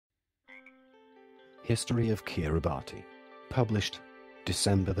History of Kiribati. Published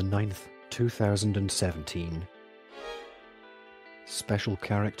December the 9th, 2017. Special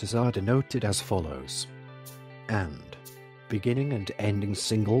characters are denoted as follows. And. Beginning and ending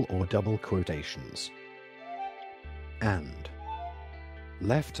single or double quotations. And.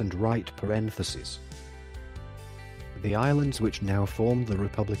 Left and right parentheses. The islands which now form the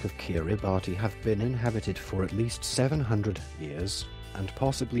Republic of Kiribati have been inhabited for at least 700 years, and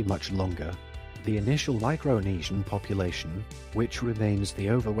possibly much longer. The initial Micronesian population, which remains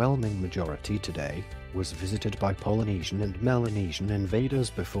the overwhelming majority today, was visited by Polynesian and Melanesian invaders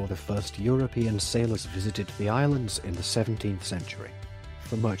before the first European sailors visited the islands in the 17th century.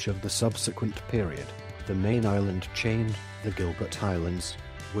 For much of the subsequent period, the main island chain, the Gilbert Islands,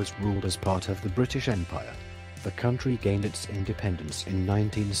 was ruled as part of the British Empire. The country gained its independence in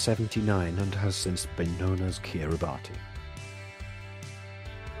 1979 and has since been known as Kiribati.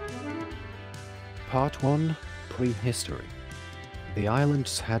 Part 1. Prehistory. The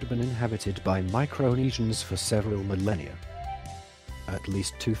islands had been inhabited by Micronesians for several millennia. At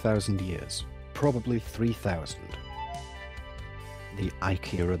least 2,000 years, probably 3,000. The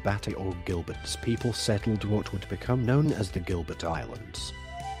Kiribati or Gilberts people settled what would become known as the Gilbert Islands.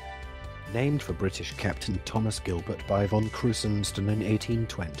 Named for British Captain Thomas Gilbert by von Krusenstern in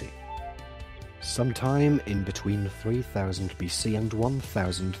 1820. Sometime in between 3000 BC and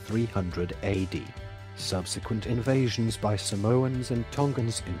 1300 AD, subsequent invasions by Samoans and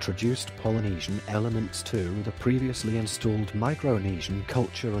Tongans introduced Polynesian elements to the previously installed Micronesian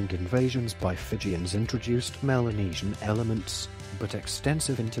culture, and invasions by Fijians introduced Melanesian elements, but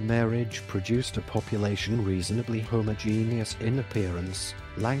extensive intermarriage produced a population reasonably homogeneous in appearance,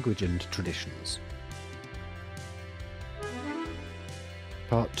 language and traditions.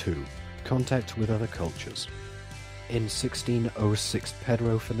 Part 2. Contact with other cultures. In 1606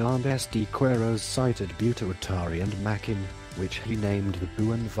 Pedro Fernandez de Queiroz sighted Butaratari and Makin, which he named the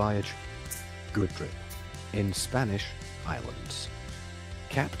Buen Voyage. Good trip. In Spanish, islands.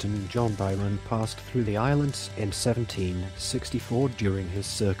 Captain John Byron passed through the islands in 1764 during his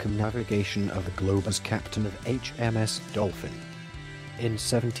circumnavigation of the globe as captain of HMS Dolphin. In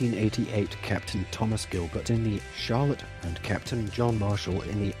 1788 Captain Thomas Gilbert in the Charlotte and Captain John Marshall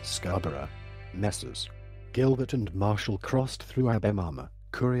in the Scarborough. Messrs. Gilbert and Marshall crossed through Abemama,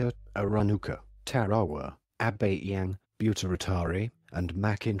 Courier, Aranuka, Tarawa, Abayang, Butaratari, and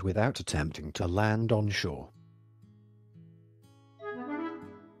Makin without attempting to land on shore.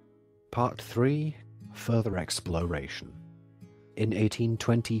 Part 3. Further exploration. In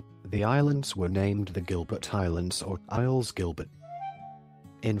 1820, the islands were named the Gilbert Islands or Isles Gilbert.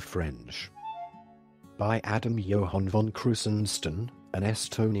 In French. By Adam Johan von Krusenstern, an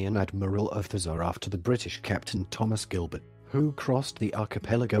Estonian admiral of the Tsar after the British Captain Thomas Gilbert, who crossed the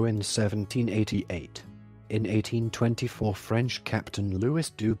archipelago in 1788. In 1824 French Captain Louis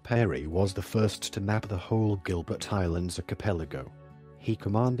Duperrey was the first to map the whole Gilbert Islands archipelago. He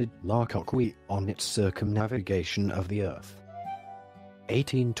commanded La Coquille on its circumnavigation of the Earth.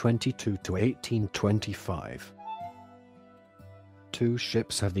 1822 to 1825. Two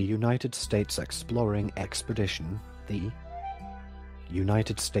ships of the United States Exploring Expedition, the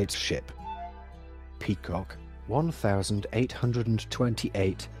United States ship Peacock,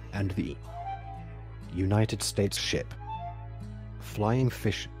 1828, and the United States ship Flying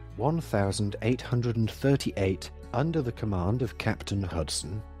Fish, 1838, under the command of Captain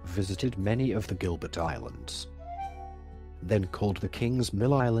Hudson, visited many of the Gilbert Islands, then called the King's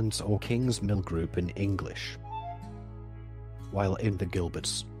Mill Islands or King's Mill Group in English. While in the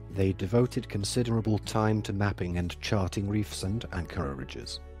Gilberts, they devoted considerable time to mapping and charting reefs and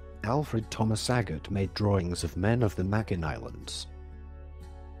anchorages. Alfred Thomas Agate made drawings of men of the Makin Islands.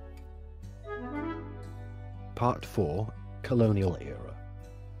 Part 4. Colonial Era.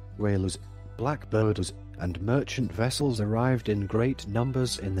 Whalers, blackbirders, and merchant vessels arrived in great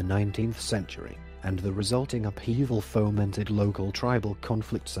numbers in the 19th century, and the resulting upheaval fomented local tribal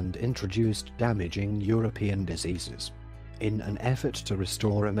conflicts and introduced damaging European diseases. In an effort to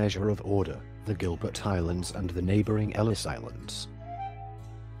restore a measure of order, the Gilbert Islands and the neighboring Ellis Islands,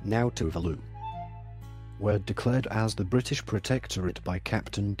 now Tuvalu, were declared as the British Protectorate by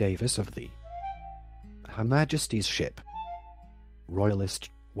Captain Davis of the Her Majesty's ship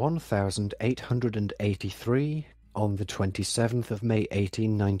Royalist 1883 on the 27th of May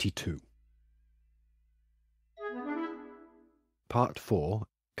 1892. Part 4.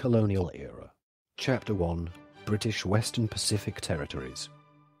 Colonial Era. Chapter 1. British Western Pacific Territories.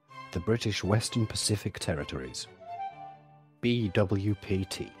 The British Western Pacific Territories,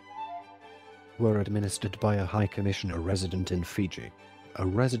 BWPT, were administered by a High Commissioner resident in Fiji. A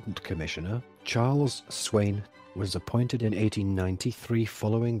resident commissioner, Charles Swain, was appointed in 1893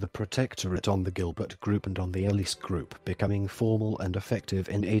 following the Protectorate on the Gilbert Group and on the Ellice Group becoming formal and effective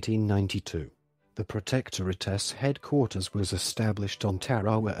in 1892. The Protectorate's headquarters was established on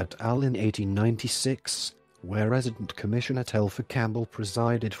Tarawa et al. In 1896, where resident Commissioner Telfer Campbell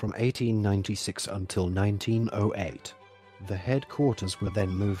presided from 1896 until 1908. The headquarters were then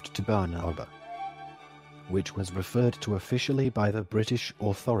moved to Barnaba, which was referred to officially by the British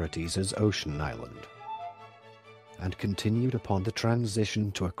authorities as Ocean Island, and continued upon the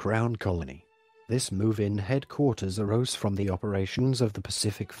transition to a Crown colony. This move-in headquarters arose from the operations of the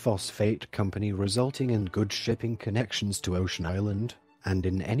Pacific Phosphate Company, resulting in good shipping connections to Ocean Island, and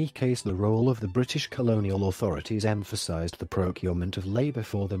in any case the role of the British colonial authorities emphasized the procurement of labor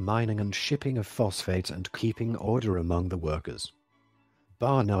for the mining and shipping of phosphates and keeping order among the workers.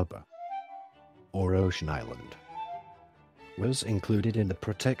 Barnaba, or Ocean Island, was included in the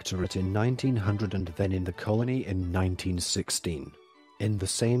Protectorate in 1900 and then in the colony in 1916. In the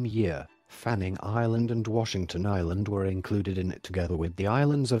same year, Fanning Island and Washington Island were included in it together with the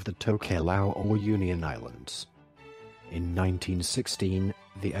islands of the Tokelau or Union Islands. In 1916,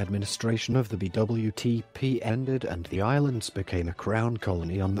 the administration of the BWTP ended and the islands became a Crown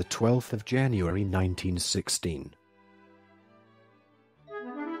colony on the 12th of January 1916.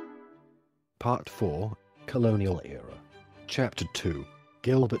 Part 4, Colonial Era. Chapter 2,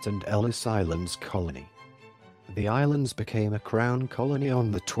 Gilbert and Ellice Islands Colony. The islands became a Crown colony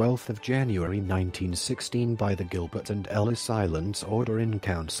on the 12th of January 1916 by the Gilbert and Ellice Islands Order in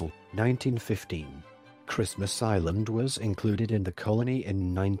Council, 1915. Christmas Island was included in the colony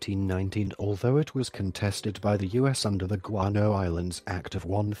in 1919, although it was contested by the U.S. under the Guano Islands Act of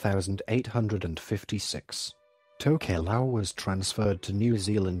 1856. Tokelau was transferred to New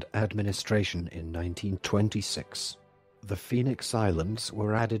Zealand administration in 1926. The Phoenix Islands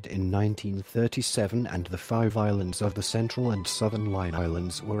were added in 1937 and the 5 islands of the Central and Southern Line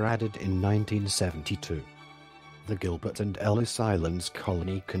Islands were added in 1972. The Gilbert and Ellice Islands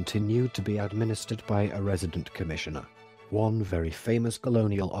colony continued to be administered by a resident commissioner. One very famous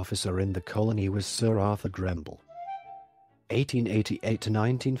colonial officer in the colony was Sir Arthur Grenville, 1888 to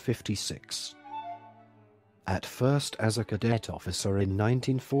 1956. At first as a cadet officer in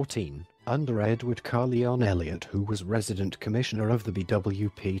 1914, under Edward Carleon Elliot, who was resident commissioner of the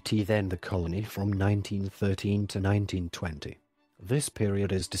BWPT, then the colony from 1913 to 1920. This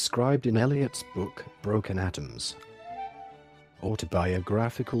period is described in Elliot's book, Broken Atoms.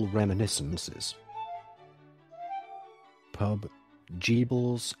 Autobiographical Reminiscences. Pub.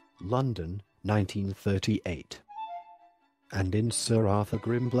 Jeebles, London, 1938. And in Sir Arthur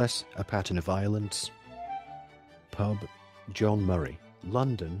Grimbles, A Pattern of Islands. Pub. John Murray,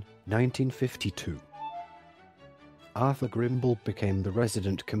 London, 1952. Arthur Grimble became the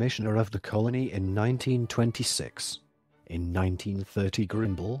resident commissioner of the colony in 1926. In 1930,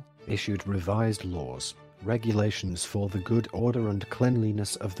 Grimble issued revised laws, regulations for the good order and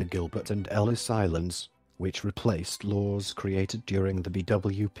cleanliness of the Gilbert and Ellice Islands, which replaced laws created during the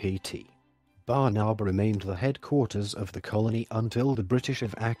BWPT. Barnaba remained the headquarters of the colony until the British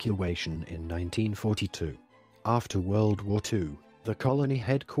evacuation in 1942. After World War II, the colony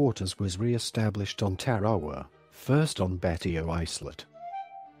headquarters was re-established on Tarawa, first on Betio Islet,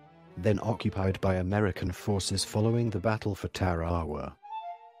 then occupied by American forces following the Battle for Tarawa,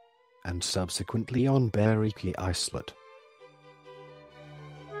 and subsequently on Beriki Islet.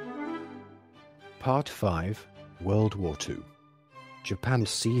 Part 5, World War II. Japan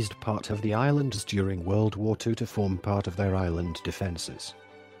seized part of the islands during World War II to form part of their island defenses.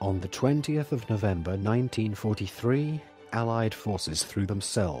 On the 20th of November 1943, Allied forces threw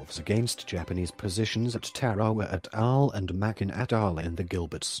themselves against Japanese positions at Tarawa et al. And Makin et al. In the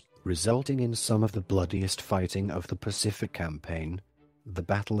Gilberts, resulting in some of the bloodiest fighting of the Pacific Campaign. The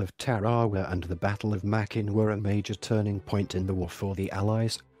Battle of Tarawa and the Battle of Makin were a major turning point in the war for the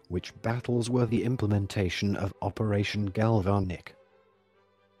Allies, which battles were the implementation of Operation Galvanic.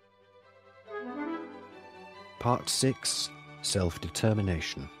 Part 6,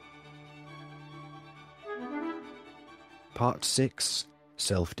 Self-Determination. Part 6,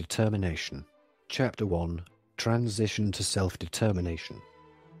 Self-Determination. Chapter 1, Transition to Self-Determination.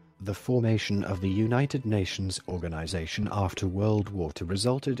 The formation of the United Nations Organization after World War II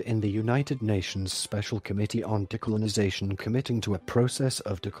resulted in the United Nations Special Committee on Decolonization committing to a process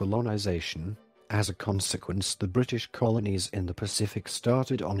of decolonization. As a consequence, the British colonies in the Pacific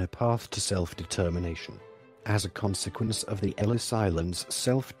started on a path to self-determination. As a consequence of the Ellice Islands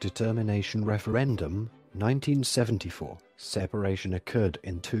self-determination referendum, 1974, separation occurred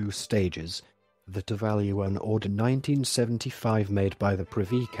in 2 stages. The to value an Order 1975 made by the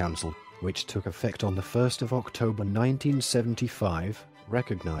Privy Council, which took effect on the 1st of October 1975,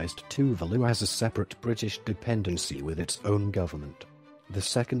 recognised Tuvalu as a separate British dependency with its own government. The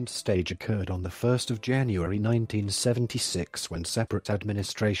second stage occurred on the 1st of January 1976 when separate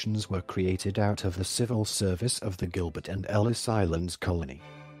administrations were created out of the civil service of the Gilbert and Ellice Islands colony.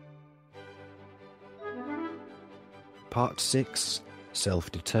 Part 6,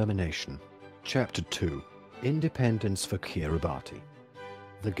 Self-Determination. Chapter 2, Independence for Kiribati.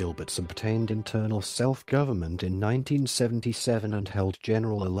 The Gilberts obtained internal self-government in 1977 and held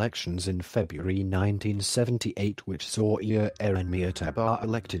general elections in February 1978, which saw Aaron Tarawa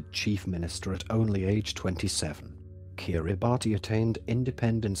elected chief minister at only age 27. Kiribati attained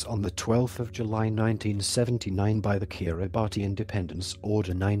independence on the 12th of July 1979 by the Kiribati Independence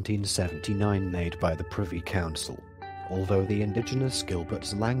Order 1979 made by the Privy Council. Although the indigenous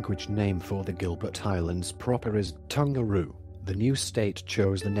Gilberts language name for the Gilbert Islands proper is Tong, the new state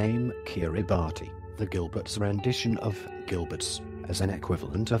chose the name Kiribati, the Gilberts' rendition of Gilberts, as an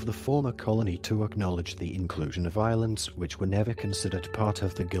equivalent of the former colony to acknowledge the inclusion of islands which were never considered part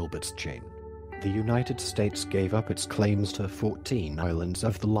of the Gilberts chain. The United States gave up its claims to 14 islands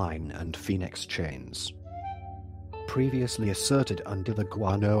of the Line and Phoenix chains, previously asserted under the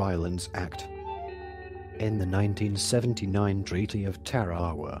Guano Islands Act. In the 1979 Treaty of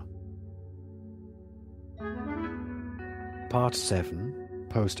Tarawa. Part 7,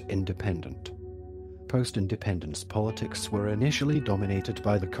 Post-Independent. Post-independence politics were initially dominated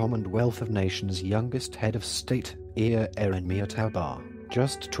by the Commonwealth of Nations' youngest head of state, Aaron Tarawa,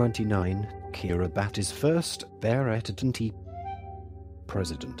 just 29, Kiribati's first Baratitanti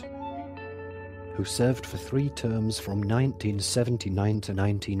president, who served for 3 terms from 1979 to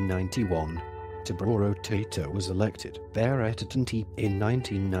 1991. Taboro Tito was elected Baratitanti in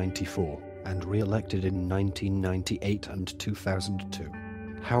 1994 and re-elected in 1998 and 2002.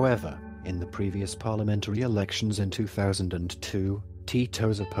 However, in the previous parliamentary elections in 2002,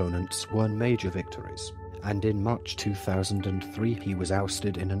 Tito's opponents won major victories, and in March 2003 he was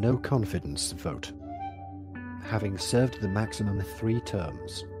ousted in a no-confidence vote. Having served the maximum 3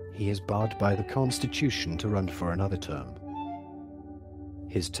 terms, he is barred by the Constitution to run for another term.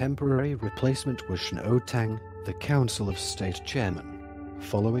 His temporary replacement was Anote, the Council of State chairman.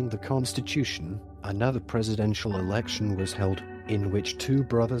 Following the Constitution, another presidential election was held, in which 2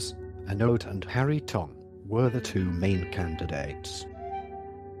 brothers, Anote and Harry Tong, were the 2 main candidates.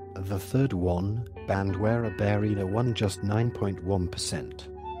 The third one, Bandwera Barina, won just 9.1%.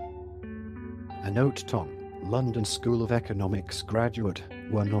 Anote Tong, London School of Economics graduate,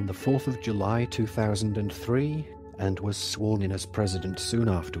 won on the 4th of July 2003 and was sworn in as president soon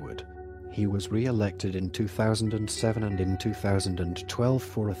afterward. He was re-elected in 2007 and in 2012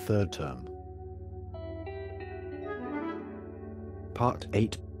 for a 3rd term. Part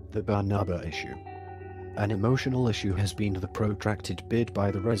 8, The Barnaba Issue. An emotional issue has been the protracted bid by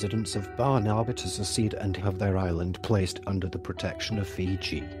the residents of Barnaba to secede and have their island placed under the protection of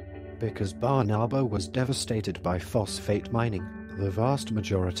Fiji. Because Barnaba was devastated by phosphate mining, the vast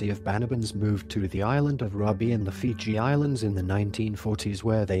majority of Banabans moved to the island of Rabi in the Fiji Islands in the 1940s,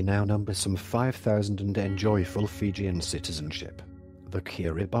 where they now number some 5,000 and enjoy full Fijian citizenship. The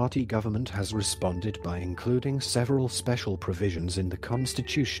Kiribati government has responded by including several special provisions in the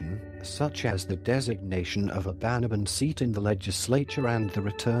constitution, such as the designation of a Banaban seat in the legislature and the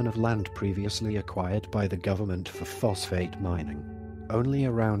return of land previously acquired by the government for phosphate mining. Only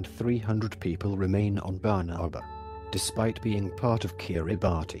around 300 people remain on Barnaba. Despite being part of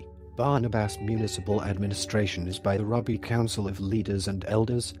Kiribati, Barnaba's municipal administration is by the Rabi Council of Leaders and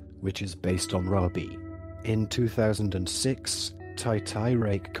Elders, which is based on Rabi. In 2006, Taitai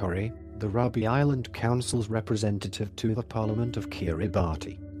Rakekari, the Rabi Island Council's representative to the Parliament of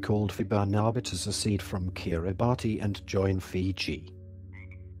Kiribati, called for Barnaba to secede from Kiribati and join Fiji.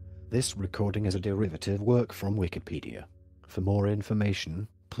 This recording is a derivative work from Wikipedia. For more information,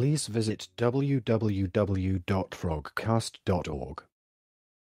 please visit www.frogcast.org.